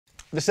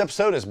This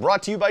episode is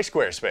brought to you by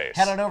Squarespace.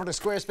 Head on over to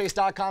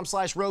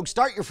squarespace.com/rogue,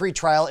 start your free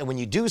trial, and when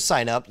you do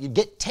sign up, you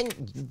get 10...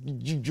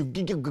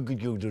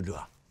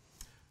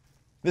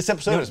 This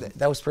episode is...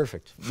 That was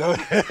perfect. No,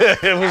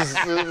 it was...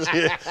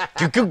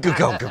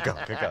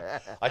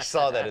 I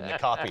saw that in the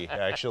copy,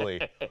 actually.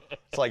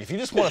 It's like, if you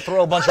just want to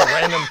throw a bunch of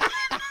random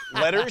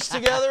letters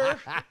together,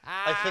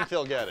 I think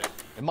they'll get it.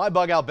 In my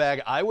bug out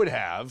bag, I would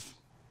have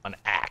an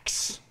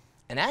axe.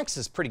 An axe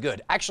is pretty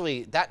good.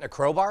 Actually, that and a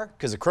crowbar,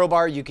 because a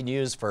crowbar you can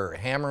use for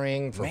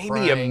hammering, for Maybe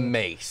frying. a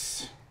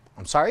mace.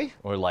 I'm sorry?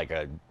 Or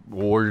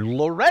or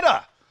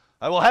Loretta.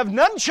 I will have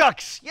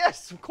nunchucks.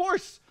 Yes, of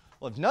course.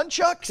 We'll have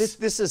nunchucks.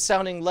 This is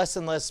sounding less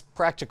and less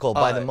practical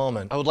by the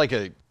moment. I would like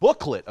a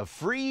booklet of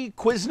free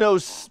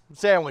Quiznos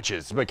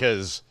sandwiches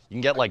because you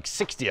can get like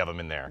 60 of them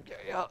in there.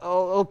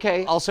 Oh,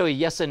 okay. Also a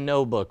yes and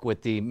no book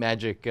with the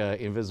magic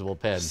invisible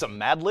pen. Some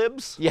Mad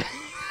Libs. Yeah.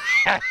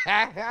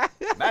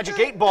 Magic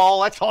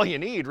 8-ball, that's all you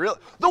need, really.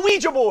 The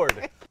Ouija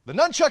board. The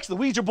nunchucks, the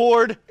Ouija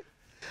board,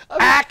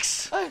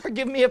 axe.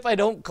 Forgive me if I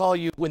don't call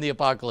you when the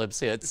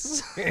apocalypse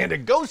hits. And a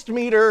ghost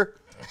meter.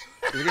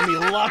 There's gonna be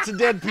lots of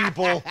dead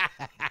people.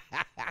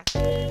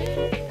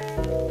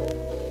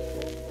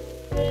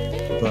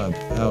 Bug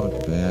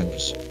out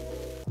bags.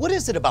 What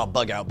is it about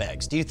bug out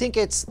bags? Do you think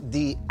it's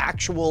the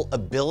actual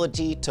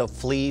ability to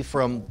flee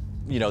from,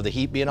 the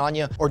heat being on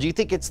you? Or do you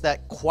think it's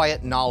that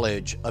quiet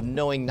knowledge of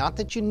knowing not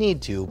that you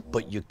need to,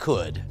 but you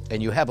could,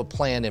 and you have a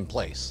plan in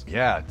place?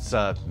 Yeah,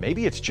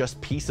 maybe it's just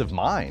peace of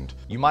mind.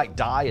 You might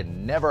die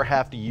and never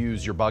have to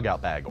use your bug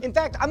out bag. In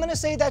fact, I'm gonna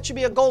say that should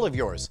be a goal of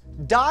yours.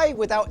 Die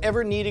without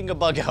ever needing a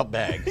bug out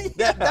bag.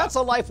 That's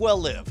a life well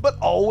lived. But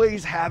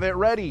always have it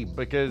ready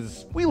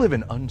because we live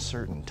in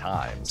uncertain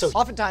times. So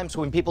oftentimes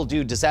when people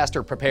do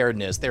disaster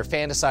preparedness, they're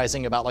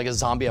fantasizing about like a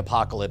zombie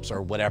apocalypse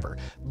or whatever.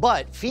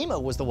 But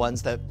FEMA was the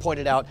ones that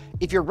pointed out,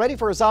 if you're ready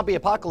for a zombie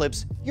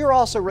apocalypse, you're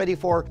also ready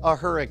for a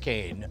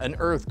hurricane, an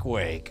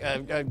earthquake,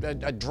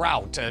 a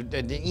drought,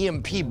 an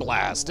EMP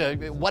blast,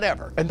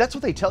 whatever. And that's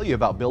what they tell you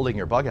about building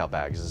your bug out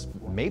bags is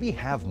maybe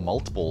have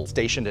multiple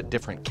stationed at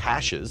different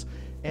caches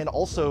and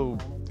also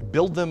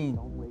build them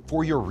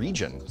for your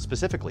region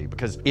specifically,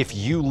 because if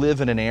you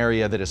live in an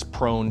area that is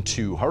prone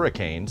to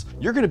hurricanes,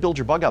 you're gonna build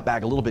your bug out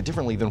bag a little bit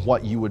differently than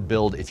what you would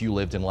build if you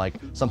lived in like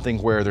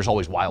something where there's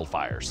always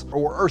wildfires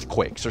or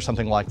earthquakes or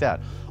something like that.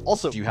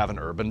 Also, do you have an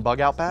urban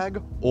bug out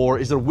bag or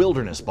is it a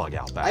wilderness bug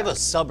out bag? I have a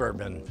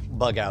suburban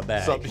bug out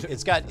bag.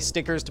 It's got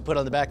stickers to put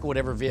on the back of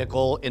whatever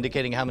vehicle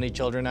indicating how many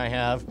children I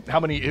have. How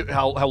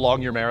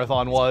long your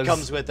marathon was?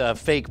 Comes with a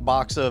fake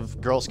box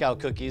of Girl Scout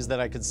cookies that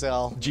I could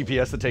sell.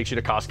 GPS that takes you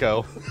to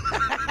Costco.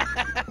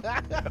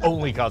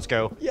 Only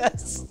Costco.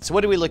 Yes. So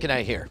what are we looking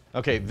at here?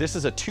 Okay, this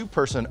is a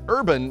 2-person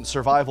urban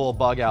survival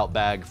bug out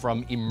bag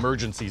from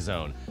Emergency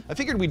Zone. I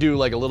figured we'd do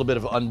like a little bit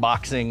of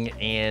unboxing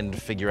and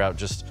figure out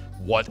just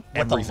what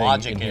everything the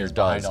logic in here is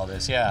does. behind all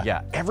this, yeah.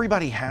 Yeah,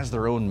 everybody has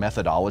their own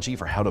methodology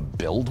for how to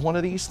build one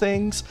of these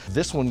things.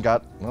 This one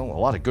got, well, a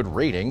lot of good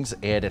ratings,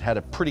 and it had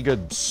a pretty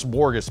good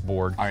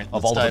smorgasbord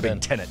of all the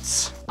big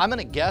tenets. I'm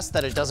gonna guess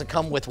that it doesn't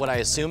come with what I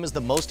assume is the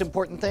most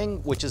important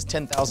thing, which is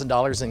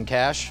 $10,000 in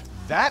cash.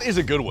 That is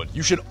a good one.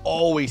 You should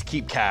always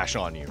keep cash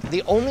on you.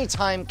 The only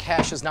time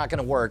cash is not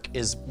gonna work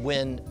is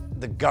when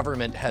the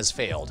government has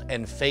failed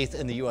and faith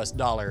in the US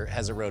dollar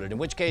has eroded, in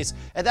which case,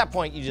 at that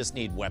point, you just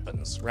need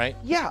weapons, right?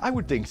 Yeah, I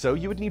would think so.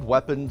 You would need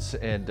weapons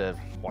and,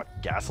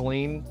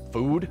 gasoline,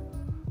 food,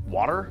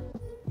 water?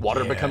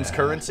 Water becomes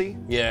currency?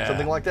 Yeah.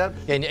 Something like that?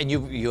 And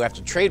you have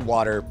to trade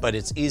water, but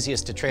it's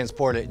easiest to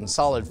transport it in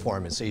solid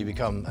form, and so you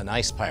become an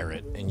ice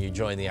pirate, and you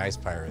join the ice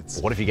pirates.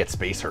 What if you get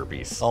space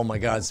herpes? Oh my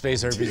God,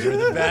 space herpes are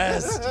the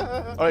best.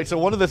 All right, so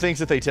one of the things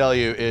that they tell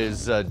you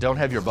is don't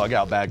have your bug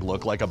out bag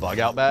look like a bug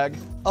out bag.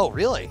 Oh,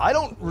 really? I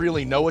don't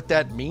really know what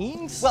that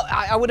means. Well,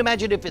 I would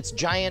imagine if it's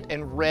giant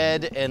and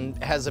red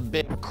and has a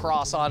big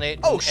cross on it.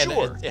 Oh, and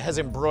sure. It has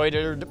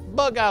embroidered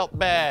bug out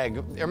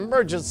bag,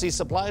 emergency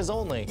supplies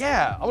only.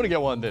 Yeah, I'm gonna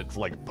get one that's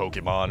like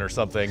Pokemon or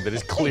something that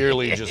is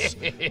clearly just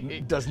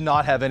does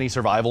not have any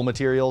survival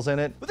materials in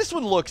it. But this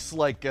one looks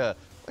like a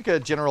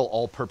general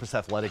all-purpose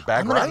athletic bag,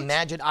 I'm gonna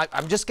imagine,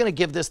 I'm just gonna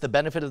give this the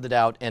benefit of the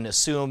doubt and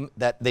assume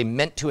that they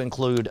meant to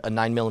include a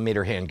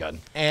 9mm handgun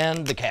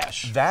and the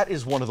cash. That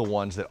is one of the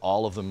ones that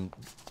all of them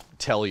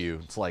tell you,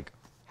 it's like,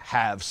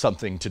 have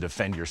something to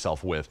defend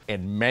yourself with.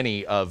 And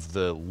many of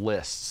the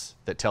lists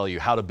that tell you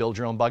how to build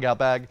your own bug out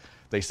bag,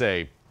 they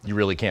say you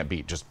really can't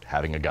beat just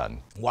having a gun.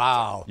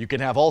 Wow. You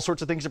can have all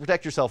sorts of things to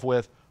protect yourself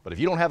with, but if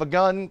you don't have a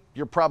gun,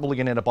 you're probably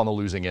gonna end up on the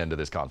losing end of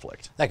this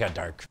conflict. That got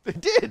dark.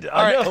 It did,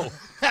 I know.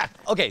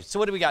 Okay, so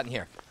what do we got in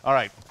here? All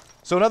right,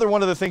 so another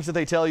one of the things that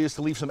they tell you is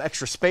to leave some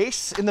extra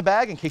space in the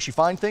bag in case you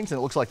find things, and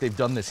it looks like they've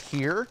done this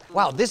here.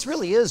 Wow, this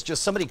really is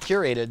just somebody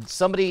curated.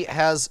 Somebody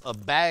has a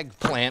bag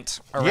plant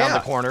around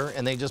the corner,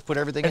 and they just put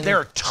everything in. And there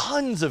are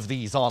tons of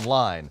these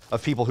online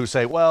of people who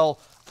say,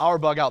 well, our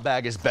bug out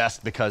bag is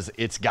best because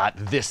it's got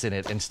this in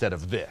it instead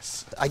of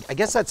this. I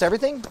guess that's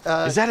everything.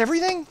 Is that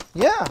everything?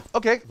 Yeah.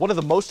 Okay. One of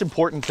the most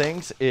important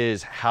things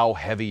is how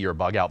heavy your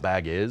bug out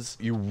bag is.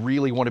 You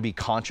really want to be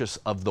conscious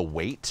of the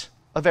weight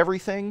of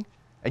everything.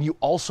 And you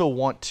also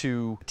want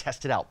to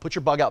test it out. Put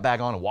your bug out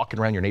bag on and walk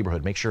around your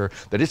neighborhood. Make sure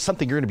that it's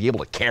something you're going to be able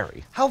to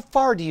carry. How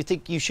far do you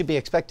think you should be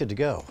expected to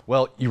go?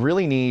 Well, you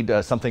really need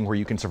something where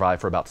you can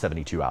survive for about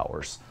 72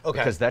 hours. Okay.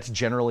 Because that's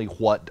generally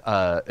what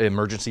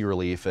emergency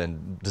relief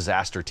and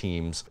disaster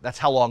teams, that's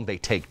how long they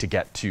take to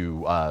get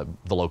to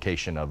the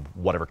location of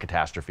whatever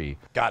catastrophe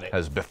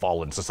has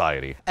befallen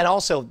society. And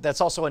also,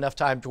 that's also enough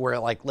time to where,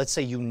 like, let's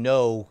say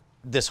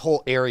this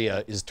whole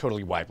area is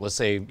totally wiped. Let's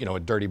say, a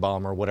dirty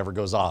bomb or whatever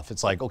goes off.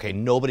 It's like, okay,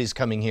 nobody's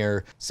coming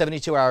here.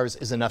 72 hours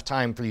is enough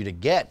time for you to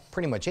get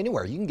pretty much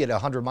anywhere. You can get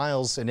 100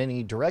 miles in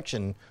any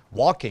direction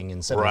walking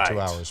in 72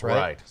 hours, right?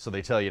 Right. So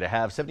they tell you to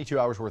have 72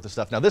 hours worth of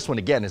stuff. Now this one,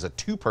 again, is a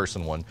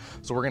 2-person one.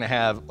 So we're gonna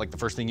have, like the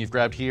first thing you've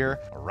grabbed here,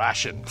 a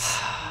ration.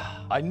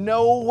 I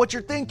know what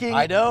you're thinking.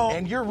 I know.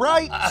 And you're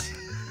right.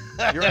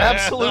 You're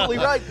absolutely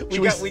right.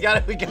 We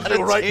got it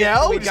right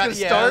now. We We're got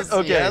just gonna start.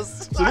 Okay.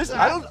 Yes. So this,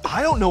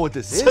 I don't know what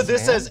this is. So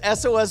this man.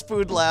 says SOS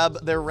Food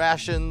Lab. Their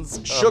rations: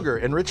 sugar,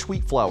 enriched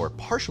wheat flour,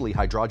 partially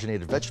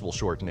hydrogenated vegetable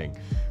shortening,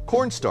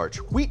 cornstarch,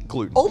 wheat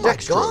gluten. Oh my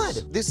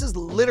dextrose. God! This is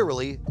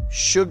literally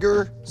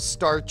sugar,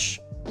 starch,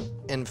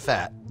 and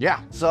fat.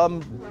 Yeah.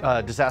 Some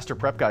disaster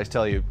prep guys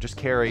tell you just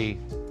carry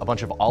a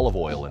bunch of olive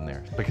oil in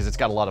there because it's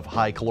got a lot of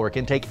high caloric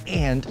intake,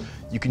 and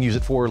you can use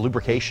it for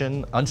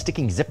lubrication,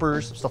 unsticking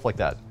zippers, stuff like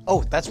that.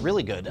 Oh, that's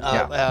really good.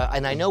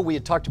 And I know we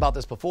had talked about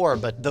this before,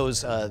 but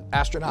those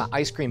astronaut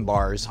ice cream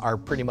bars are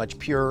pretty much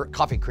pure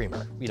coffee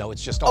creamer.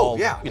 It's just all,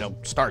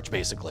 starch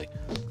basically.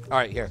 All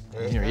right, here.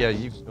 Here, yeah,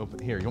 you open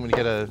here. You want me to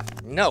get a?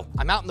 No,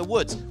 I'm out in the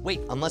woods.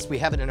 Wait, unless we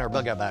have it in our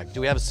bug out bag.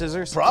 Do we have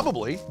scissors?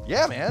 Probably.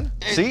 Yeah, man.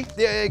 See?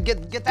 Get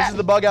that. This is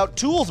the bug out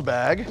tools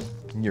bag.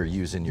 You're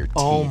using your teeth.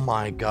 Oh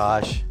my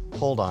gosh.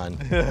 Hold on.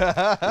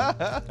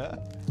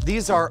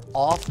 These are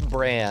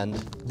off-brand.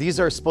 These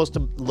are supposed to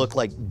look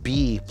like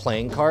B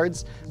playing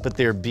cards, but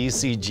they're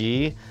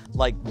BCG.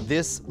 Like,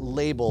 this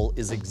label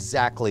is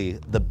exactly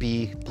the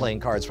B playing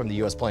cards from the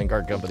US playing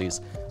card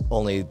companies,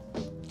 only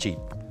cheap.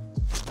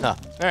 Huh.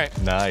 All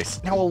right.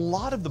 Nice. Now, a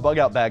lot of the bug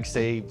out bags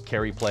say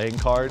carry playing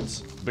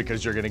cards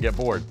because you're gonna get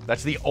bored.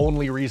 That's the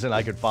only reason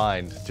I could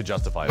find to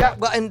justify that. Yeah,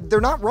 well, and they're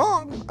not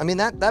wrong. I mean,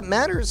 that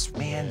matters.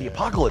 Man, the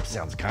apocalypse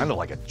sounds kind of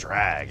like a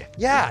drag.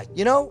 Yeah,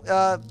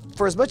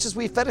 for as much as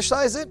we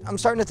fetishize it, I'm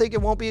starting to think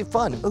it won't be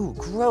fun. Ooh,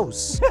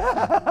 gross.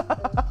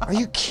 Are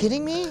you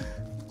kidding me?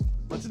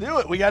 Let's do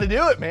it. We gotta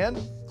do it,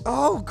 man.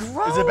 Oh,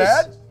 gross. Is it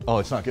bad? Oh,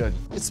 it's not good.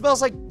 It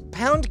smells like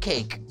pound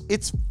cake.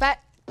 It's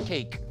fat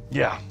cake.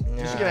 Yeah.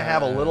 Just gonna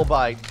have a little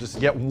bite. Just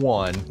get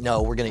one.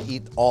 No, we're gonna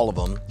eat all of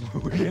them.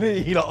 We're gonna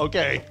eat all.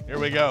 Okay, here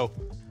we go.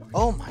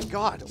 Oh my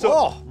God.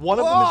 So one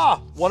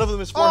of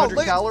them is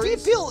 400 calories. You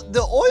feel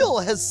the oil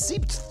has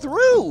seeped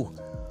through.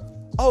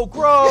 Oh,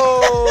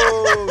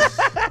 gross.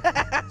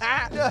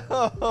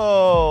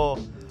 No.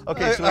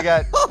 Okay, so we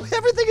got. Oh,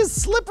 everything is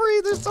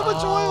slippery. There's so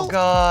much oil. Oh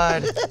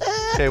God.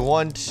 Okay,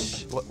 what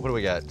do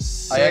we got?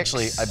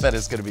 6. I bet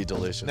it's gonna be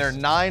delicious. There are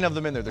 9 of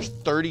them in there. There's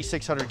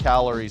 3,600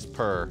 calories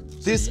per.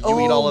 This. So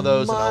you eat all of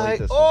those, and I'll eat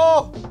this.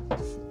 Oh.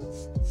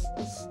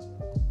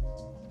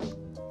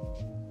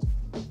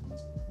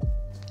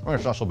 Oh,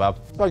 it's not so bad.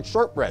 It's like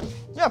shortbread.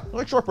 Yeah,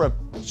 like shortbread.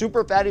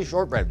 Super fatty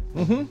shortbread.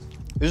 Mm-hmm.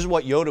 This is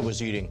what Yoda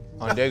was eating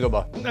on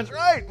Dagobah. That's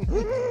right.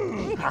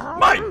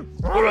 Mine,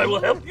 or I will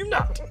help you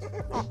not.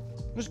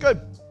 It's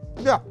good.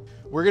 Yeah.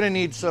 We're gonna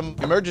need some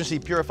emergency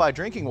purified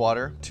drinking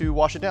water to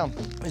wash it down.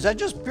 Is that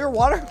just pure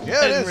water? Yeah,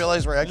 I it didn't is.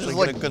 realize we're actually Just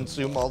gonna like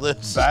consume all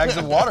this. Bags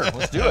of water.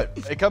 Let's do it.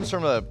 It comes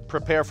from a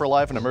Prepare for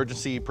Life, an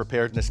emergency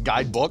preparedness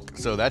guidebook,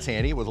 so that's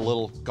handy with a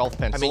little golf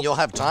pencil. I mean, you'll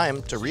have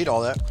time to read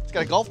all that. It's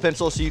got a golf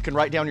pencil so you can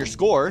write down your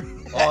score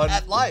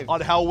At live.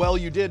 on how well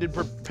you did in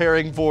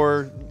preparing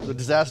for the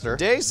disaster.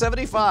 Day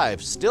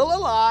 75, still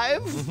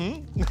alive.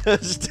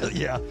 Still,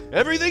 yeah.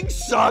 Everything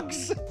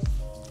sucks.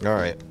 All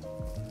right.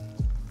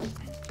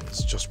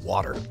 It's just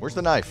water. Where's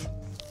the knife?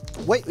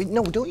 Wait,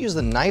 no, don't use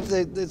the knife.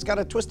 It's got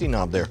a twisty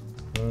knob there.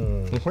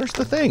 Where's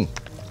the thing?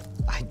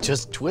 I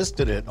just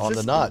twisted it on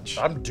the notch.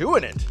 I'm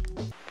doing it.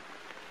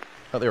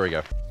 Oh, there we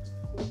go.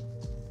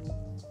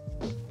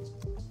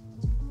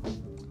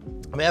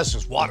 I mean, that's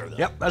just water, though.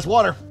 Yep, that's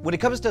water. When it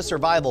comes to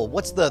survival,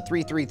 what's the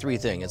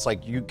 3-3-3 thing? It's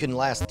like you can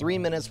last 3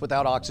 minutes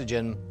without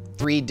oxygen,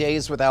 3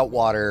 days without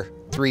water,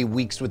 3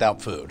 weeks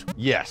without food.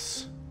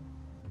 Yes.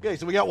 Okay,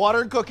 so we got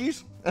water and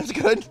cookies. That's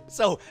good.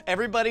 So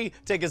everybody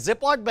take a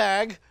Ziploc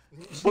bag,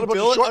 Put a bunch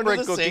fill of it under shortbread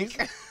the cookies.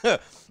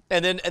 sink,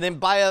 and then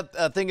buy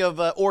a thing of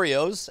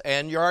Oreos,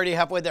 and you're already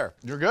halfway there.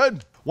 You're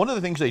good. One of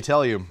the things they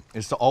tell you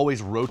is to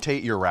always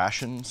rotate your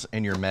rations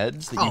and your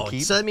meds that you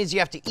keep. So that means you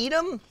have to eat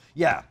them?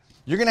 Yeah.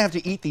 You're gonna have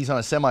to eat these on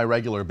a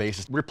semi-regular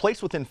basis,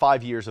 replaced within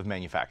 5 years of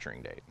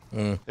manufacturing date.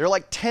 There are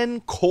like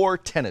 10 core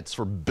tenets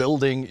for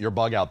building your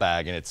bug out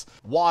bag, and it's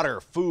water,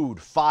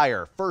 food,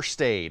 fire,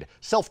 first aid,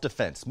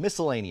 self-defense,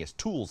 miscellaneous,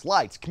 tools,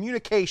 lights,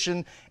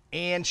 communication,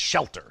 and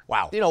shelter.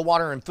 Wow.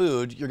 Water and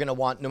food you're gonna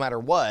want no matter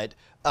what,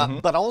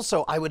 but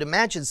also I would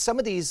imagine some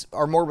of these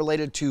are more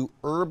related to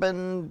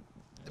urban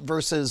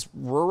versus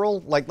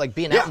rural, like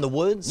being out in the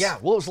woods? Yeah,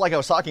 well, it's like I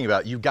was talking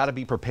about. You've got to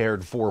be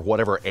prepared for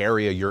whatever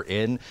area you're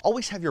in.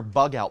 Always have your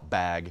bug out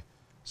bag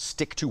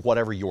stick to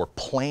whatever your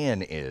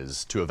plan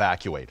is to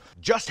evacuate.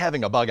 Just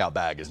having a bug out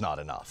bag is not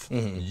enough.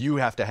 You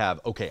have to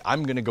have, okay,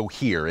 I'm gonna go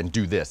here and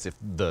do this if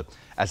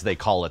as they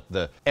call it,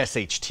 the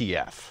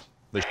SHTF.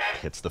 The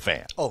hits the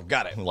fan. Oh,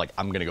 got it. Like,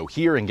 I'm gonna go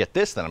here and get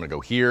this, then I'm gonna go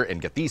here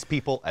and get these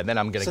people, and then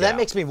I'm gonna So get that out.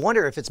 makes me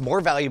wonder if it's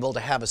more valuable to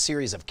have a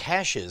series of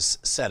caches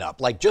set up,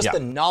 like just the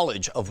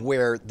knowledge of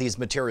where these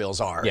materials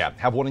are. Yeah,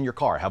 have one in your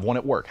car, have one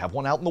at work, have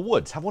one out in the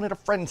woods, have one at a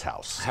friend's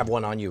house. Have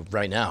one on you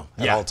right now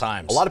at all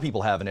times. A lot of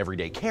people have an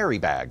everyday carry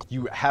bag.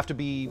 You have to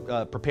be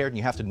prepared and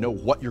you have to know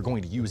what you're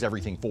going to use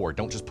everything for.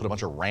 Don't just put a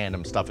bunch of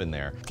random stuff in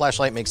there.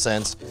 Flashlight makes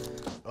sense.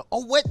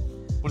 Oh, what?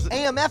 What is it?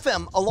 AM,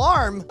 FM,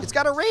 alarm. It's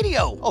got a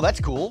radio. Oh, that's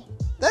cool.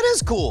 That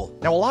is cool.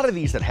 Now, a lot of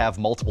these that have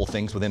multiple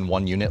things within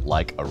one unit,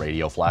 like a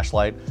radio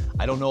flashlight,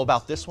 I don't know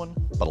about this one,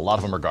 but a lot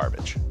of them are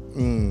garbage.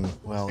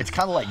 Well, It's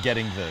kind of like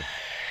getting the...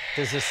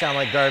 does this sound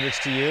like garbage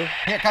to you?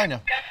 Yeah, kind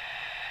of.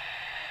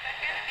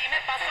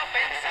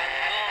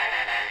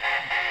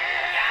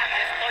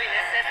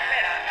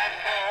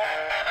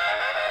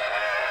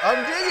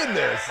 I'm digging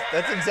this.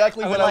 That's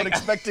exactly what I would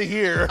expect to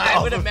hear.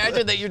 I would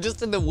imagine that you're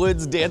just in the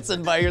woods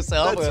dancing by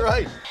yourself. That's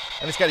right.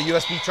 And it's got a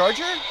USB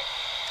charger?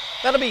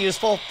 That'll be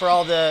useful for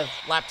all the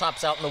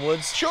laptops out in the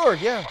woods. Sure,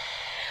 yeah.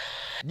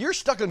 You're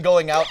stuck on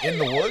going out in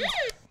the woods?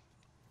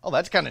 Oh,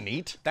 that's kind of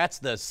neat. That's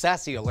the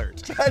sassy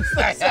alert. That's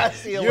the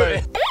sassy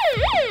alert.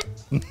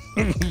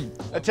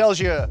 That tells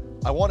you,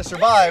 I want to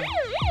survive,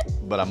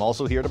 but I'm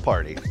also here to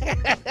party.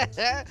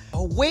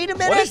 Oh, wait a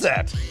minute. What is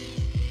that?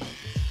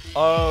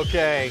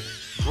 Okay,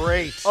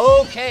 great.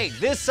 Okay,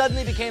 this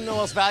suddenly became the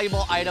most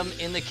valuable item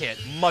in the kit.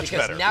 Much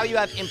because better. Now you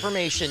have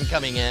information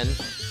coming in.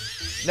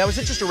 Now, is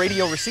it just a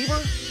radio receiver?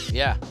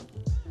 Yeah.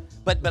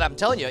 But I'm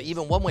telling you,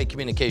 even one-way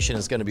communication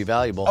is going to be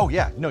valuable. Oh,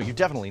 yeah. No, you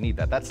definitely need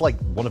that. That's like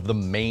one of the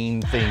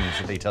main things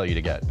that they tell you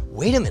to get.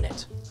 Wait a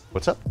minute.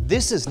 What's up?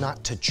 This is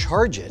not to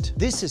charge it.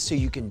 This is so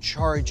you can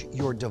charge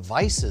your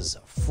devices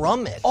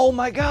from it. Oh,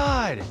 my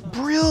God.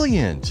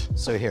 Brilliant.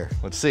 So here.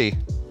 Let's see.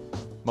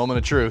 Moment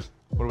of truth.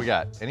 What do we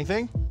got?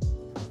 Anything?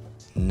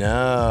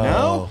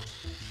 No.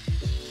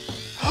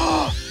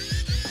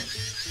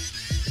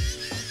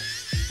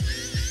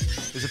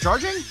 Is it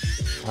charging?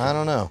 I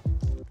don't know.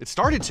 It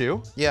started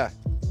to. Yeah.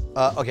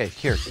 Okay,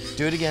 here.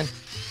 Do it again.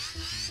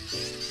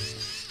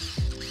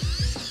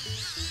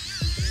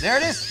 There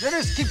it is. There it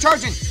is. Keep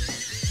charging.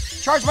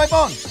 Charge my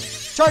phone.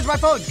 Charge my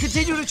phone.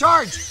 Continue to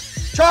charge.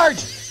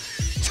 Charge.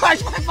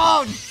 Charge my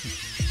phone.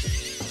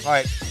 All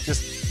right,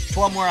 just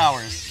 12 more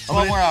hours.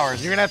 12 more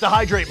hours. You're gonna have to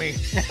hydrate me.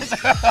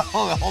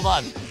 Hold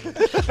on.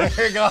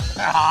 There you go.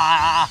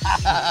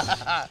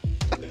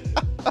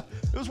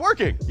 It was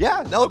working.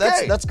 Yeah, no,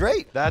 Okay. that's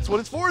great. That's what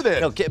it's for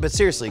then. Okay, but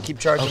seriously, keep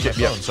charging Okay, my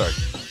yeah, phone. I'm sorry.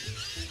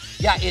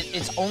 Yeah,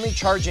 it's only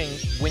charging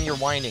when you're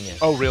winding it.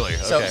 Oh, really?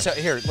 Okay. So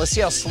here, let's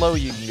see how slow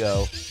you can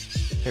go.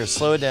 Here,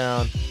 slow it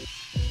down.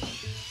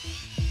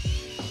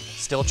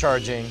 Still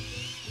charging.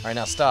 All right,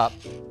 now stop.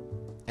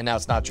 And now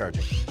it's not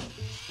charging.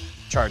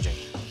 Charging.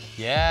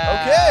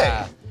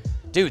 Yeah. Okay.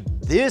 Dude,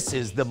 this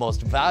is the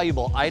most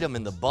valuable item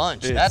in the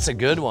bunch. That's a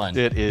good one.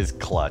 It is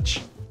clutch.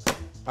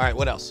 All right,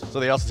 what else? So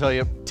they also tell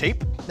you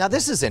tape? Now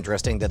this is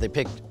interesting that they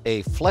picked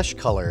a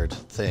flesh-colored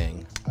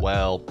thing.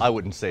 Well, I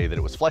wouldn't say that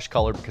it was flesh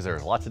colored because there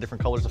are lots of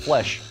different colors of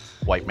flesh,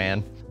 white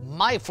man.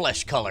 My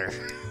flesh color.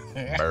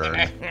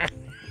 Burn.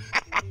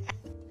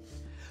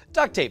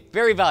 Duct tape,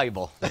 very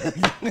valuable.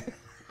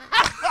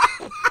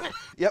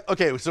 Yep,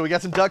 okay, so we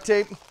got some duct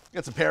tape,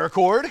 got some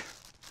paracord.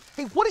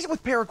 Hey, what is it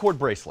with paracord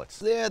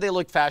bracelets? Yeah, they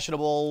look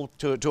fashionable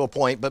to a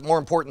point, but more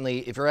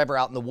importantly, if you're ever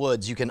out in the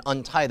woods, you can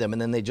untie them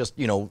and then they just,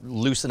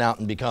 loosen out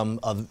and become,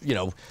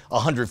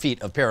 100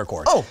 feet of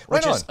paracord. Oh,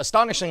 right Which is on.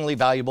 astonishingly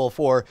valuable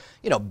for,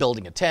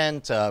 building a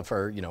tent,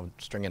 for,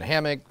 stringing a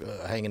hammock,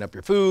 hanging up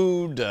your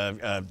food,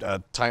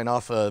 tying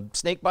off a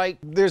snake bite.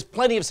 There's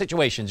plenty of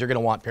situations you're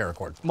gonna want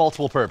paracord.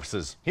 Multiple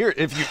purposes. Here,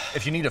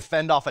 if you need to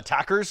fend off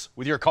attackers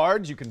with your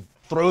cards, you can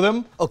throw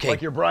them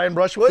like your Brian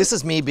Brushwood. This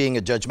is me being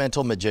a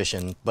judgmental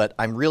magician, but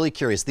I'm really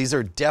curious. These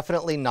are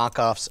definitely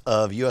knockoffs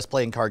of U.S.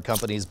 playing card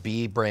companies'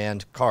 B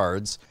brand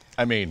cards.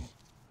 I mean,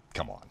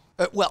 come on.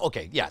 Well,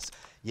 okay, yes.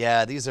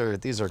 Yeah, these are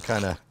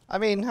kind of,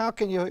 how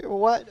can you,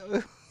 what?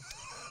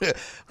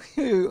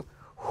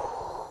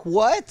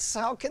 What?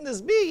 How can this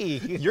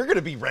be? You're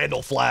gonna be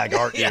Randall Flagg,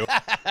 aren't you?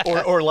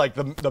 or like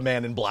the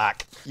man in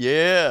black.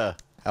 Yeah.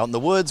 Out in the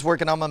woods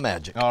working on my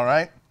magic. All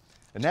right.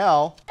 And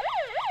now,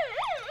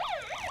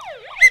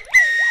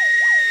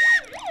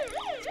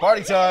 it's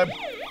party time.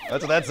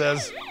 That's what that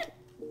says.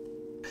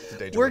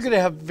 We're going to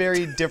have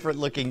very different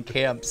looking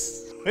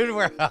camps when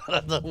we're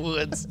out in the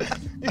woods. You're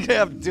going to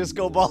have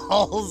disco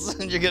balls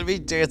and you're going to be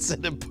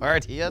dancing and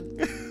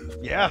partying.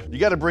 Yeah, you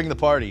got to bring the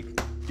party,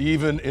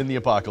 even in the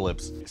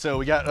apocalypse. So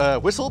we got a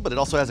whistle, but it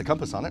also has a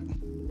compass on it.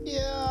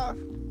 Yeah.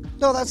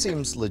 No, that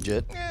seems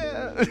legit.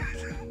 Yeah.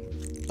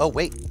 Oh,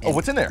 wait. Oh,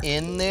 what's in there?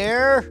 In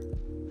there?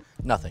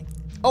 Nothing.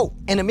 Oh,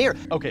 and a mirror.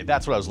 Okay,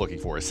 that's what I was looking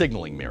for, a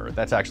signaling mirror.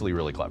 That's actually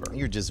really clever.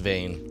 You're just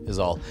vain, is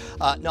all.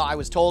 No, I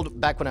was told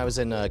back when I was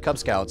in Cub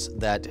Scouts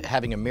that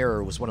having a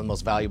mirror was one of the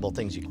most valuable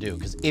things you could do,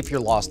 because if you're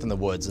lost in the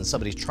woods and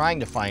somebody's trying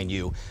to find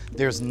you,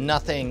 there's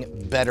nothing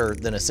better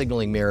than a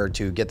signaling mirror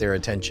to get their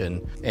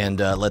attention and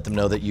let them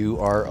know that you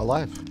are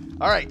alive.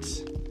 All right,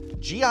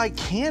 GI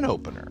can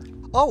opener.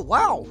 Oh,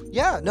 wow.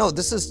 Yeah, no,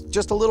 this is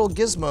just a little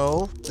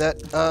gizmo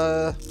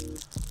that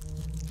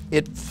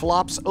it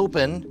flops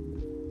open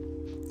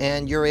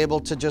and you're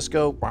able to just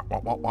go wah, wah,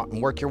 wah, wah,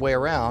 and work your way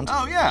around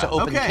to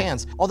open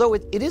cans. Although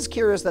it is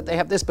curious that they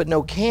have this but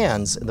no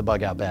cans in the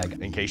bug out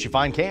bag. In case you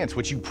find cans,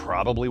 which you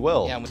probably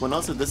will. Yeah, When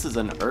also this is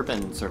an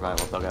urban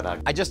survival bug out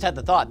bag. I just had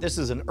the thought, this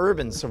is an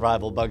urban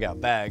survival bug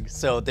out bag,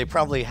 so they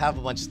probably have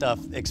a bunch of stuff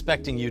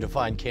expecting you to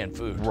find canned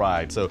food.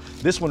 Right, so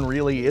this one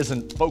really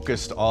isn't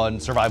focused on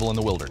survival in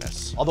the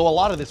wilderness. Although a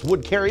lot of this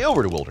would carry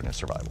over to wilderness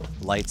survival.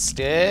 Light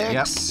sticks.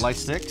 Yep, light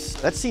sticks.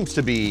 That seems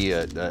to be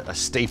a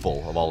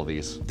staple of all of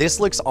these. This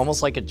looks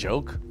almost like a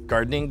joke,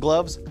 gardening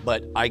gloves,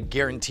 but I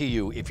guarantee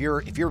you, if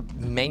you're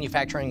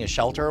manufacturing a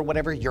shelter or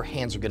whatever, your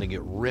hands are gonna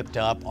get ripped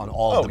up on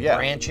all of the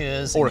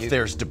branches. Or if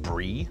there's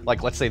debris,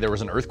 like let's say there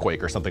was an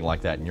earthquake or something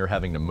like that, and you're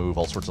having to move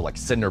all sorts of like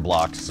cinder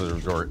blocks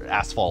or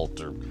asphalt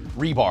or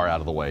rebar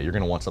out of the way, you're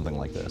gonna want something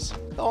like this.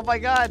 Oh my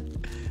God,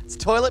 it's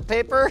toilet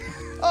paper.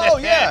 Oh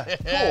yeah,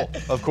 cool.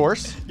 Of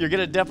course. You're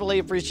gonna definitely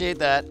appreciate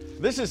that.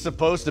 This is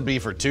supposed to be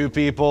for 2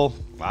 people.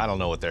 I don't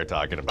know what they're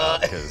talking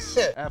about, because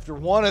after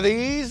one of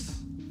these,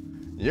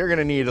 you're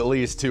gonna need at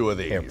least 2 of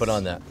these. Here, put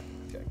on that.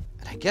 Okay.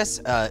 And I guess,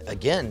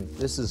 again,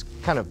 this is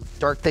kind of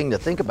dark thing to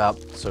think about,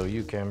 so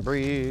you can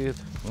breathe.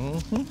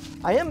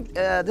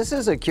 Mm-hmm. This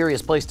is a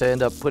curious place to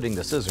end up putting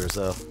the scissors,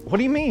 though. What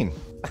do you mean?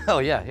 Oh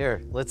yeah,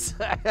 here, let's.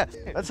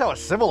 That's how a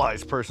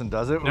civilized person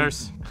does it.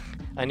 Nurse,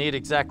 I need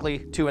exactly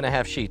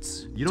 2.5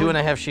 sheets. You don't-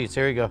 2.5 sheets,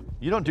 here you go.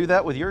 You don't do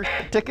that with your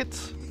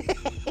tickets?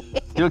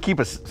 You don't keep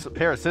a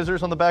pair of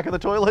scissors on the back of the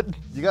toilet?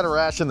 You got to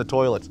ration the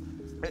toilets.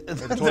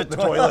 The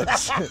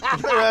toilets. You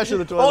gotta ration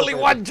the toilets. Only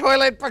one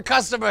toilet per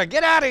customer,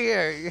 get out of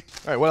here.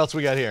 All right, what else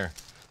we got here?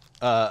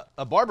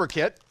 A barber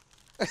kit.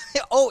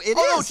 Oh, it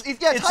Oh, no, is.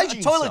 it's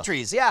hygiene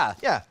toiletries, yeah.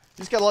 Yeah,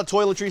 he's got a lot of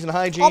toiletries and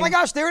hygiene. Oh my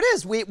gosh, there it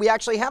is. We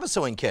actually have a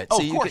sewing kit. Oh,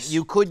 so of course.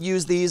 you could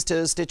use these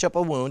to stitch up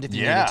a wound if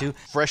you Yeah. needed to.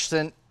 Fresh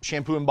scent,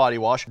 shampoo and body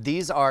wash.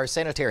 These are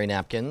sanitary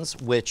napkins,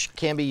 which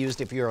can be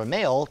used if you're a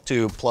male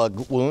to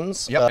plug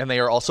wounds. Yep. And they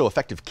are also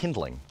effective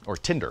kindling or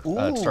tinder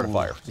to start a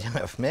fire.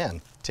 Yeah,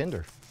 man,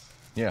 Tinder.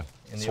 Yeah.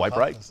 Swipe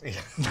right.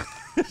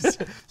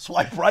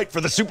 Swipe right for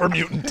the super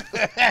mutant.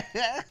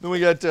 Then we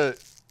got.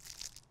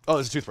 Oh,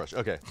 it's a toothbrush.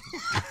 Okay.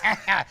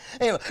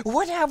 Anyway,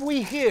 what have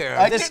we here?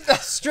 I This didn't-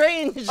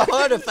 strange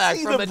artifact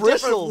see from the a different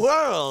bristles.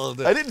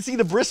 world. I didn't see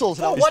the bristles.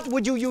 And I Well, was- what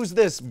would you use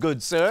this,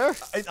 good sir?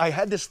 I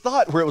had this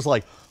thought where it was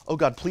like, oh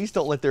God, please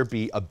don't let there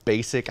be a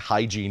basic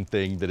hygiene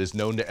thing that is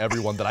known to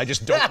everyone that I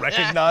just don't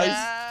recognize.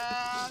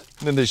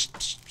 And then this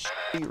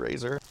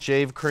razor,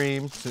 shave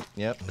cream,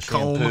 yep,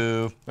 comb.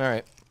 Shampoo. All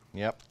right.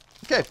 Yep.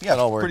 Okay, yeah, That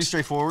all works. pretty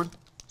straightforward.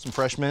 Some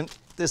fresh mint.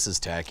 This is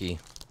tacky.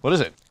 What is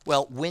it?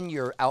 Well, when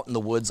you're out in the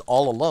woods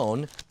all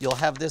alone, you'll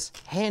have this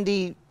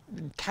handy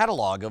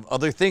catalog of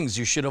other things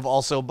you should have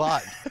also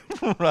bought.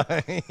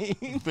 Right.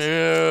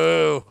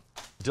 Boo.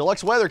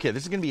 Deluxe weather kit.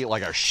 This is gonna be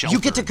like our shelter. You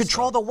get to and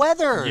control stuff. the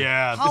weather.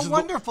 Yeah. How this is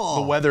wonderful.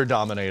 The weather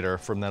dominator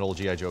from that old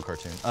G.I. Joe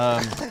cartoon.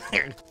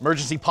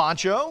 Emergency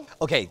poncho.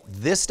 Okay,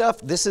 this stuff,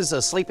 this is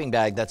a sleeping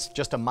bag that's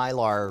just a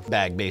Mylar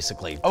bag,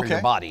 basically, for your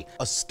Okay. body.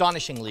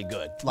 Astonishingly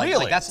good. Like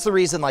Really? that's the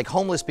reason like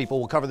homeless people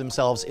will cover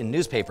themselves in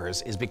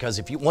newspapers, is because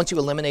if you once you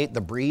eliminate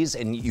the breeze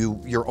and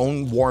your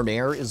own warm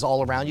air is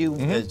all around you,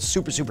 it's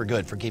super, super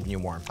good for keeping you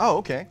warm. Oh,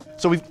 okay.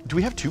 So do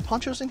we have 2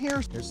 ponchos in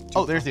here?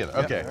 Oh, there's the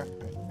other. Okay.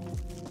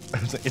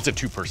 It's a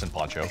 2-person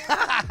poncho.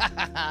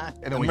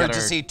 And then we got our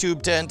Emergency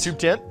tube tent. tube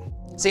tent.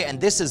 See,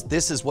 and this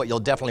is what you'll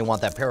definitely want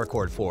that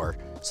paracord for,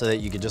 so that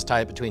you can just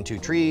tie it between 2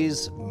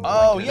 trees.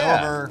 Oh, blanket it yeah.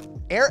 over.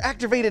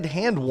 Air-activated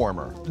hand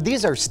warmer.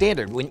 These are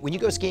standard. When you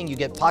go skiing, you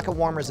get pocket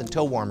warmers and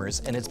toe warmers,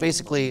 and it's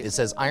basically, it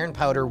says iron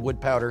powder, wood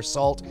powder,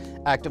 salt,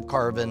 active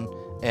carbon,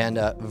 and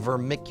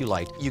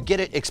vermiculite. You get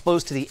it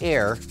exposed to the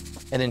air,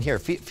 and then here,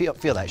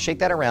 feel that. Shake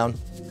that around,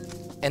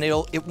 and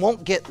it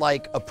won't get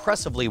like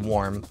oppressively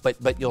warm,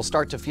 but you'll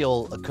start to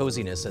feel a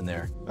coziness in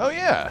there, Oh,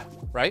 yeah.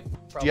 right?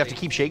 Do you have to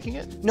keep shaking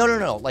it?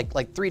 No.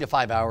 Like 3 to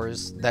 5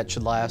 hours that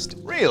should last.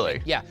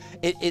 Really? Yeah,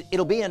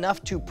 it'll be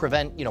enough to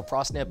prevent,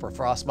 frost nip or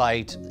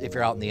frostbite if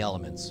you're out in the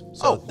elements.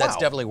 So Oh, that's wow.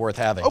 definitely worth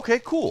having. Okay,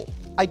 cool.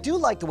 I do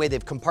like the way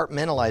they've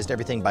compartmentalized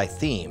everything by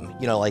theme.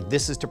 Like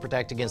this is to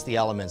protect against the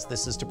elements,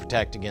 this is to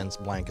protect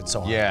against blank and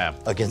so on. Yeah.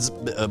 Against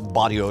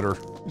body odor.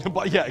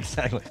 But yeah,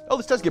 exactly. Oh,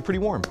 this does get pretty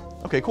warm.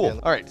 Okay, cool.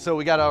 All right, so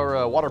we got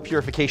our water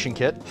purification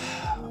kit.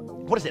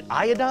 What is it,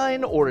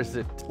 iodine or is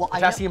it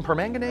potassium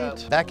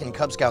permanganate? Back in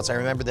Cub Scouts, I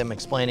remember them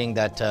explaining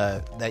that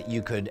that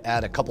you could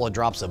add a couple of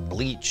drops of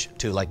bleach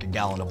to like a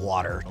gallon of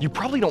water. You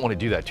probably don't want to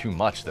do that too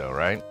much though,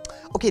 right?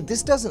 Okay,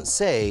 this doesn't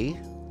say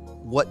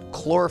what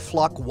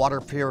Chlo-Floc water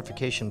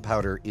purification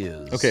powder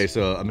is. Okay,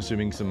 so I'm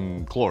assuming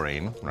some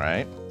chlorine,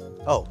 right?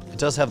 Oh, it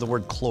does have the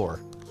word chlor.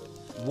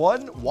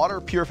 1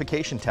 water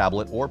purification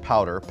tablet or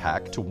powder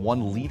packed to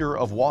 1 liter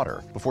of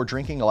water. Before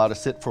drinking, allow to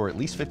sit for at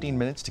least 15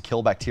 minutes to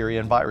kill bacteria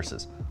and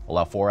viruses.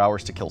 Allow 4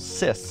 hours to kill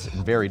cysts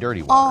in very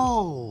dirty water.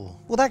 Oh,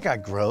 well that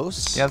got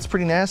gross. Yeah, it's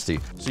pretty nasty.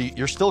 So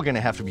you're still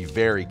gonna have to be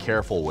very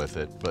careful with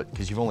it, but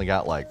because you've only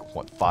got like,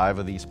 what, 5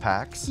 of these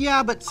packs?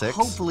 Yeah, but 6?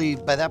 hopefully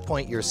by that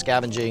point you're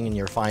scavenging and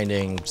you're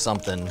finding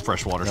something.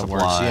 Freshwater that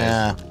supplies. works.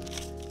 Yeah,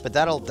 but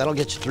that'll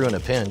get you through in a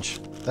pinch.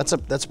 That's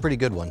a pretty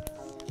good one.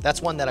 That's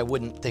one that I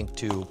wouldn't think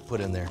to put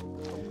in there.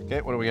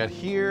 Okay, what do we got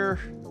here?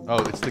 Oh,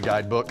 it's the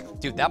guidebook.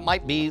 Dude, that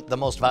might be the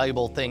most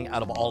valuable thing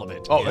out of all of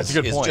it. Oh, that's a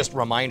good point. It's just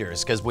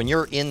reminders, because when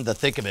you're in the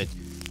thick of it,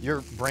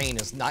 your brain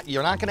is not,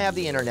 you're not gonna have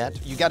the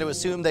internet. You got to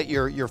assume that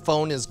your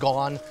phone is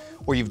gone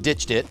or you've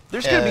ditched it.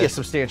 There's gonna be a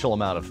substantial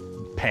amount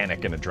of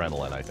panic and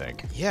adrenaline, I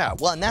think. Yeah,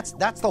 well, and that's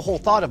the whole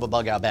thought of a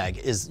bug out bag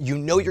is you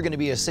know you're gonna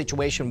be in a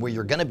situation where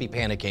you're gonna be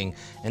panicking,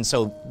 and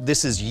so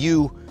this is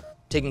you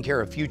taking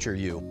care of future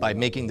you by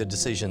making the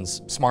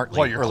decisions smartly.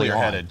 While you're early on.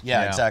 clear-headed.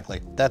 Yeah, Yeah.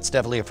 exactly. That's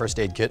definitely a first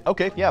aid kit.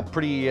 Okay, yeah,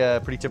 pretty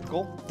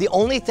typical. The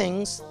only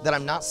things that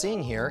I'm not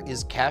seeing here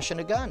is cash and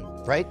a gun,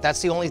 right? That's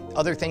the only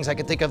other things I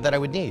could think of that I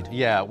would need.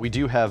 Yeah, we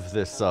do have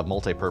this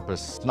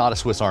multi-purpose, not a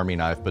Swiss Army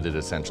knife, but it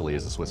essentially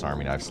is a Swiss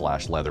Army knife /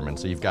 Leatherman.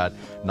 So you've got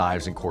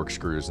knives and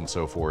corkscrews and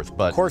so forth.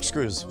 But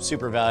Corkscrews,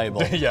 super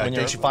valuable. yeah, when you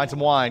you're should find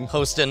some wine.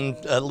 hosting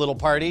a little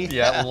party.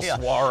 Yeah, a little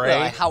soiree.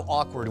 Yeah, how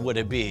awkward would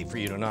it be for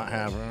you to not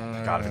have?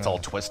 God, if it's all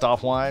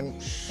twist-off wine.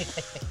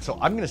 So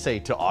I'm gonna say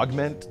to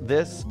augment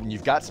this, when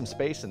you've got some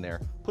space in there,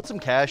 put some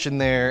cash in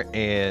there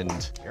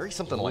and carry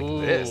something like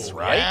this,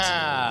 right?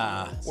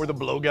 Yeah. Or the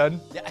blowgun.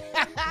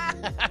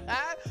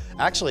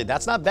 Actually,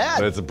 that's not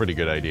bad. That's a pretty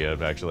good idea,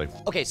 actually.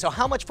 Okay, so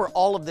how much for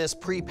all of this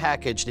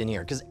pre-packaged in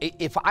here? Because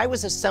if I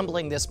was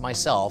assembling this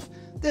myself,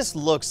 this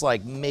looks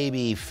like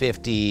maybe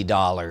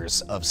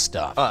 $50 of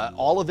stuff.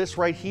 All of this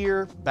right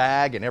here,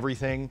 bag and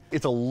everything,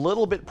 it's a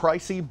little bit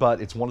pricey, but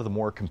it's one of the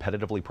more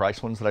competitively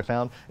priced ones that I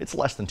found. It's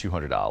less than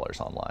 $200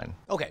 online.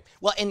 Okay,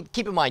 well, and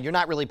keep in mind, you're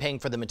not really paying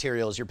for the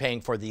materials, you're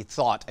paying for the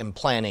thought and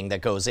planning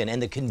that goes in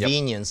and the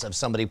convenience of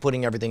somebody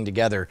putting everything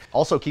together.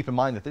 Also, keep in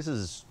mind that this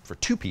is for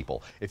 2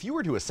 people. If you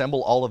were to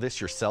assemble all of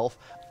this yourself,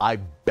 I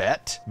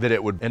bet that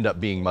it would end up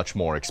being much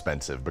more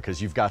expensive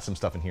because you've got some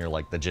stuff in here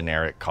like the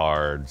generic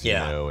cards, you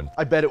know, and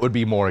I bet it would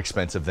be more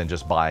expensive than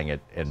just buying it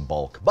in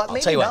bulk, but I'll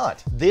maybe tell you not.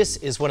 what, this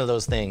is one of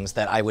those things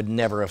that I would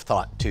never have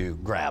thought to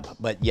grab,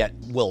 but yet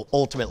will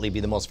ultimately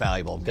be the most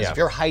valuable. Because if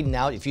you're hiding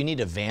out, if you need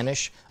to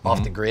vanish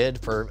off the grid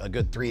for a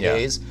good 3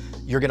 days,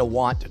 you're gonna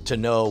want to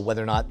know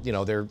whether or not, you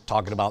know, they're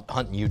talking about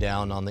hunting you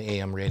down on the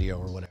AM radio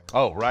or whatever.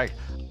 Oh, right.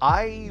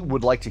 I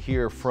would like to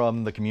hear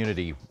from the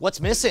community. What's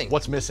missing?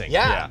 What's missing?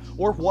 Yeah.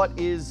 Or what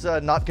is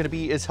not going to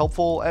be as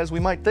helpful as we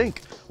might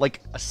think. Like,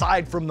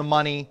 aside from the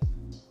money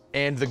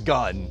and the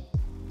gun,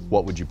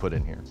 what would you put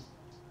in here?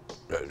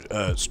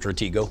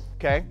 Stratego.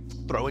 Okay.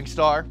 Throwing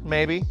star,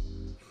 maybe.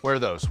 Where are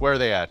those? Where are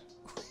they at?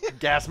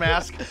 Gas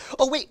mask?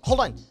 Oh, wait, hold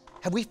on.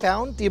 Have we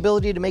found the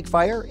ability to make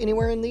fire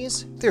anywhere in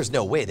these? There's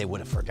no way they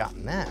would have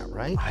forgotten that,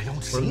 right? I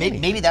don't see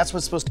Maybe that's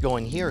what's supposed to go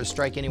in here is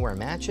strike anywhere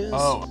matches?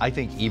 Oh, I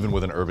think even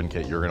with an urban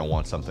kit, you're going to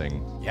want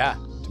something Yeah,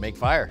 to make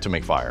fire. to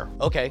make fire.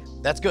 Okay,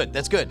 that's good,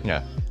 that's good.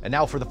 Yeah. And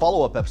now for the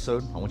follow-up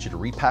episode, I want you to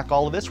repack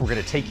all of this. We're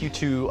going to take you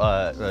to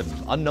an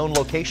unknown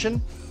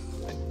location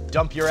and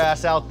dump your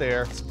ass out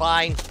there. It's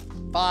fine,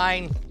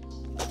 fine.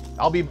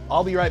 I'll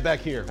be right back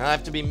here. I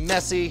have to be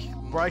messy.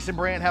 Bryce and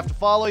Brant have to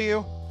follow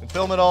you and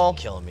film it all.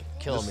 Killing me.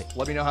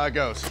 Let me know how it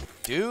goes.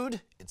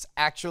 Dude, it's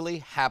actually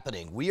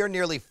happening. We are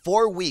nearly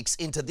 4 weeks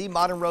into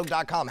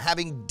themodernrogue.com,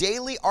 having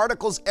daily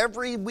articles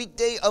every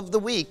weekday of the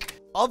week.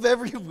 Of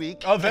every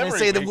week. Of Can every I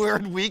say the week.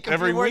 word week a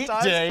Every few more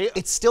times? weekday.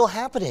 It's still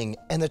happening,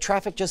 and the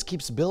traffic just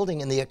keeps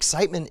building, and the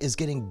excitement is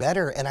getting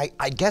better, and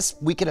I guess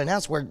we can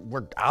announce we're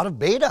out of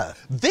beta.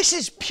 This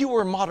is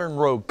pure Modern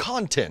Rogue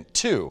content,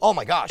 too. Oh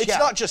my gosh, It's yeah.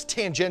 not just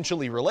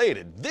tangentially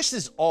related. This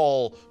is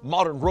all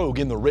Modern Rogue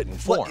in the written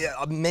form. Well,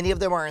 yeah, many of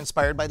them are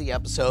inspired by the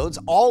episodes.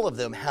 All of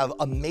them have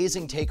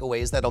amazing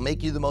takeaways that'll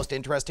make you the most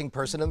interesting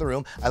person in the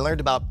room. I learned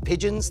about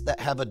pigeons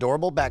that have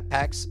adorable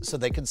backpacks so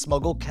they can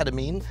smuggle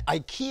ketamine.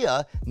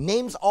 IKEA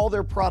names all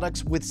their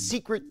products with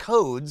secret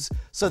codes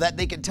so that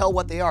they can tell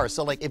what they are.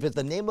 So like if it's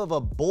the name of a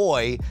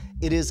boy,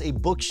 it is a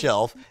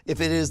bookshelf.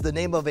 If it is the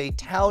name of a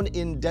town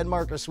in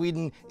Denmark or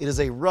Sweden, it is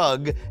a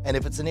rug. And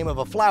if it's the name of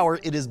a flower,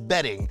 it is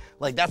bedding.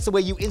 Like that's the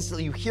way you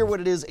instantly, you hear what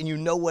it is and you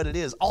know what it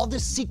is. All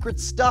this secret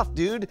stuff,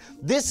 dude.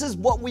 This is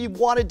what we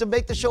wanted to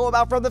make the show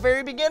about from the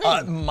very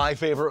beginning. My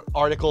favorite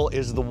article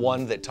is the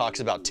one that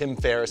talks about Tim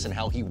Ferriss and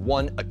how he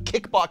won a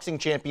kickboxing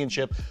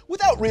championship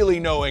without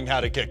really knowing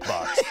how to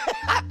kickbox.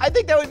 I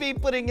think that would be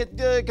putting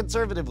it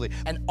conservatively.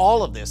 And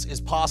all of this is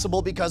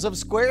possible because of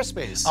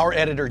Squarespace. Our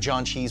editor,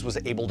 John Cheese, was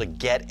able to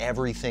get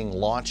everything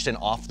launched and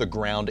off the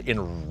ground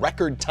in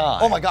record time.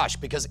 Oh my gosh,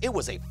 because it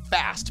was a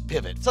fast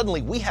pivot.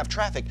 Suddenly, we have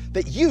traffic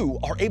that you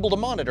are able to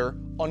monitor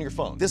on your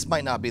phone. This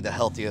might not be the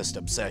healthiest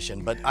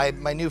obsession, but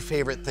my new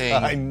favorite thing.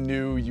 I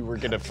knew you were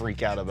gonna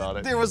freak out about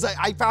it.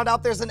 I found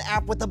out there's an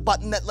app with a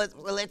button that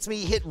lets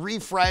me hit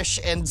refresh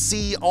and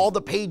see all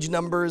the page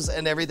numbers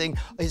and everything.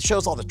 It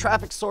shows all the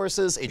traffic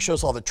sources, it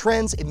shows all the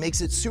trends, it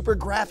makes it super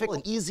graphic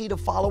and easy to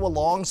follow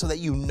along so that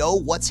you know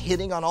what's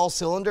hitting on all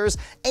cylinders.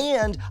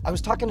 And I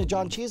was talking to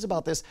John Cheese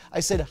about this. I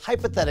said,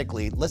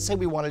 hypothetically, let's say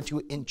we wanted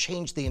to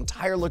change the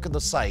entire look of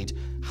the site.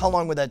 How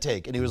long would that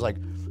take? And he was like,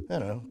 I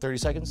don't know, 30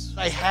 seconds?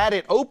 I had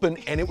it open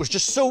and it was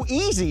just so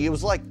easy. It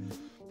was like,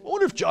 I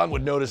wonder if John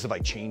would notice if I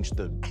changed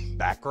the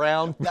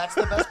background. That's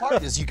the best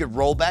part, is you could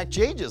roll back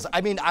changes.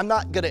 I mean, I'm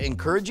not gonna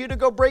encourage you to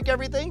go break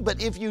everything,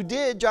 but if you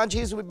did, John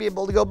Cheese would be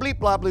able to go bleep,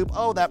 blah, bloop.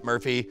 Oh, that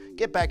Murphy,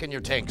 get back in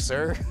your tank,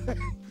 sir.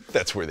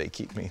 That's where they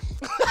keep me.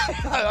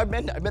 I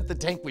meant the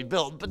tank we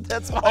built, but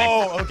that's fine.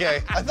 Oh,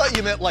 okay. I thought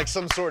you meant like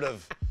some sort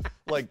of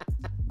like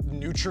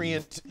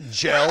nutrient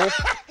gel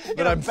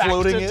that I'm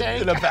floating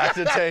in a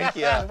Bacta tank.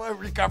 Yeah.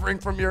 Recovering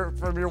from your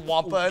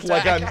Wampa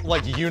attack. Like I'm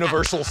like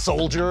Universal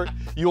Soldier.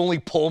 You only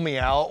pull me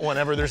out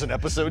whenever there's an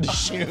episode to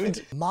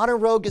shoot. Modern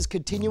Rogue is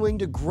continuing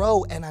to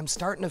grow, and I'm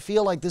starting to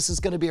feel like this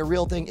is gonna be a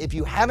real thing. If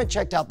you haven't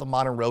checked out the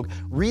Modern Rogue,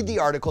 read the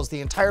articles. The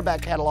entire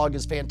back catalog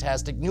is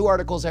fantastic. New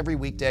articles every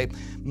weekday.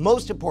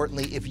 Most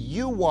importantly, if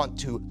you want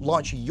to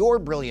launch your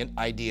brilliant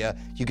idea,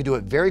 you can do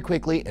it very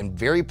quickly and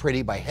very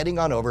pretty by heading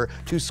on over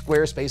to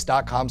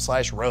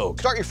squarespace.com/rogue.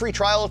 Start your free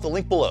trial at the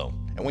link below.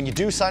 And when you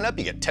do sign up,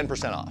 you get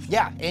 10% off.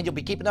 Yeah, and you'll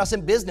be keeping us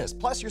in business.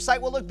 Plus, your site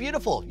will look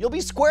beautiful. You'll be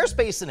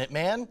Squarespace in it,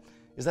 man.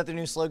 Is that their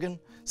new slogan?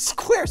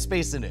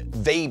 Squarespace in it.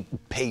 They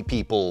pay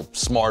people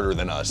smarter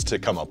than us to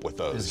come up with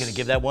those. I was gonna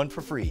give that one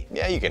for free.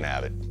 Yeah, you can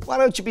have it. Why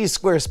don't you be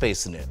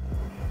Squarespace in it?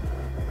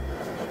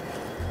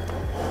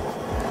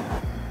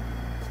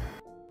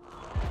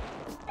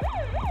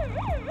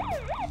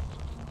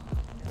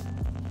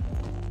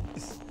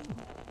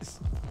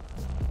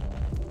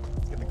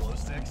 Get the glow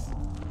sticks.